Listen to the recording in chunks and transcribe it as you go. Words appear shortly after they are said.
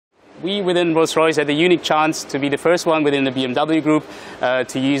We within Rolls-Royce had the unique chance to be the first one within the BMW group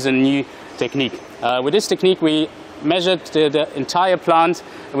to use a new technique. With this technique we measured the entire plant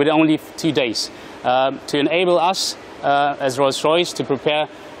with only 2 days to enable us as Rolls-Royce to prepare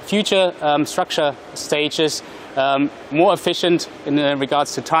future structure stages more efficient in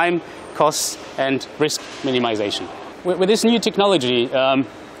regards to time, costs and risk minimization. With this new technology,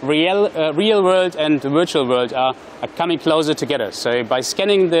 real world and the virtual world are coming closer together. So by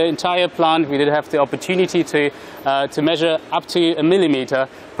scanning the entire plant, we did have the opportunity to measure up to a millimeter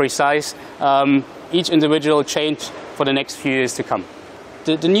precise each individual change for the next few years to come.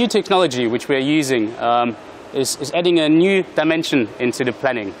 The new technology which we are using is adding a new dimension into the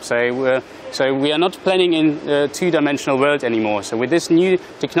planning. So we are not planning in a two-dimensional world anymore. So with this new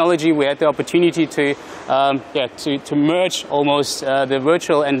technology, we had the opportunity to merge almost the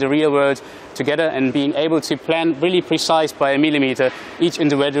virtual and the real world together, and being able to plan really precise by a millimeter each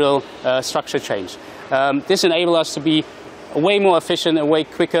individual structure change. This enables us to be way more efficient and way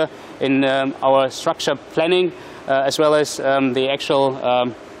quicker in our structure planning, as well as the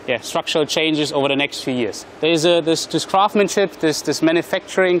actual structural changes over the next few years. There is this craftsmanship, this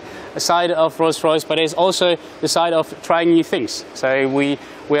manufacturing side of Rolls-Royce, but there's also the side of trying new things. So we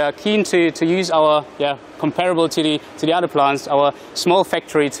are keen to use our, comparable to the other plants, our small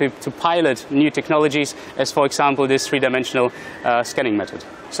factory to pilot new technologies, as for example this three-dimensional scanning method.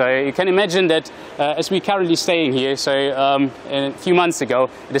 So you can imagine that as we're currently staying here, so a few months ago,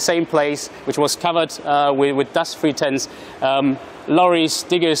 at the same place, which was covered with dust-free tents, lorries,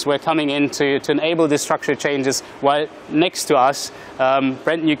 diggers were coming in to enable the structural changes, while next to us,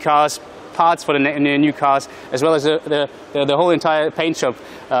 brand new cars, parts for the new cars, as well as the whole entire paint shop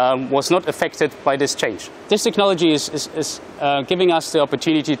was not affected by this change. This technology is giving us the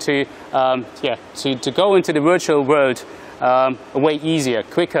opportunity to go into the virtual world way easier,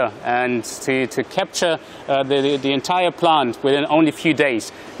 quicker, and to capture the entire plant within only a few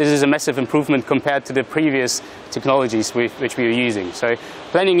days. This is a massive improvement compared to the previous technologies which we were using. So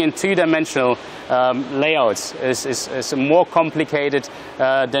planning in two-dimensional layouts is more complicated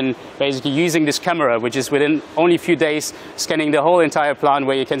than basically using this camera, which is within only a few days scanning the whole entire plant,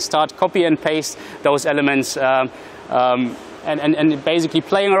 where you can start copy and paste those elements and basically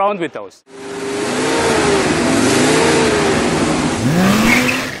playing around with those.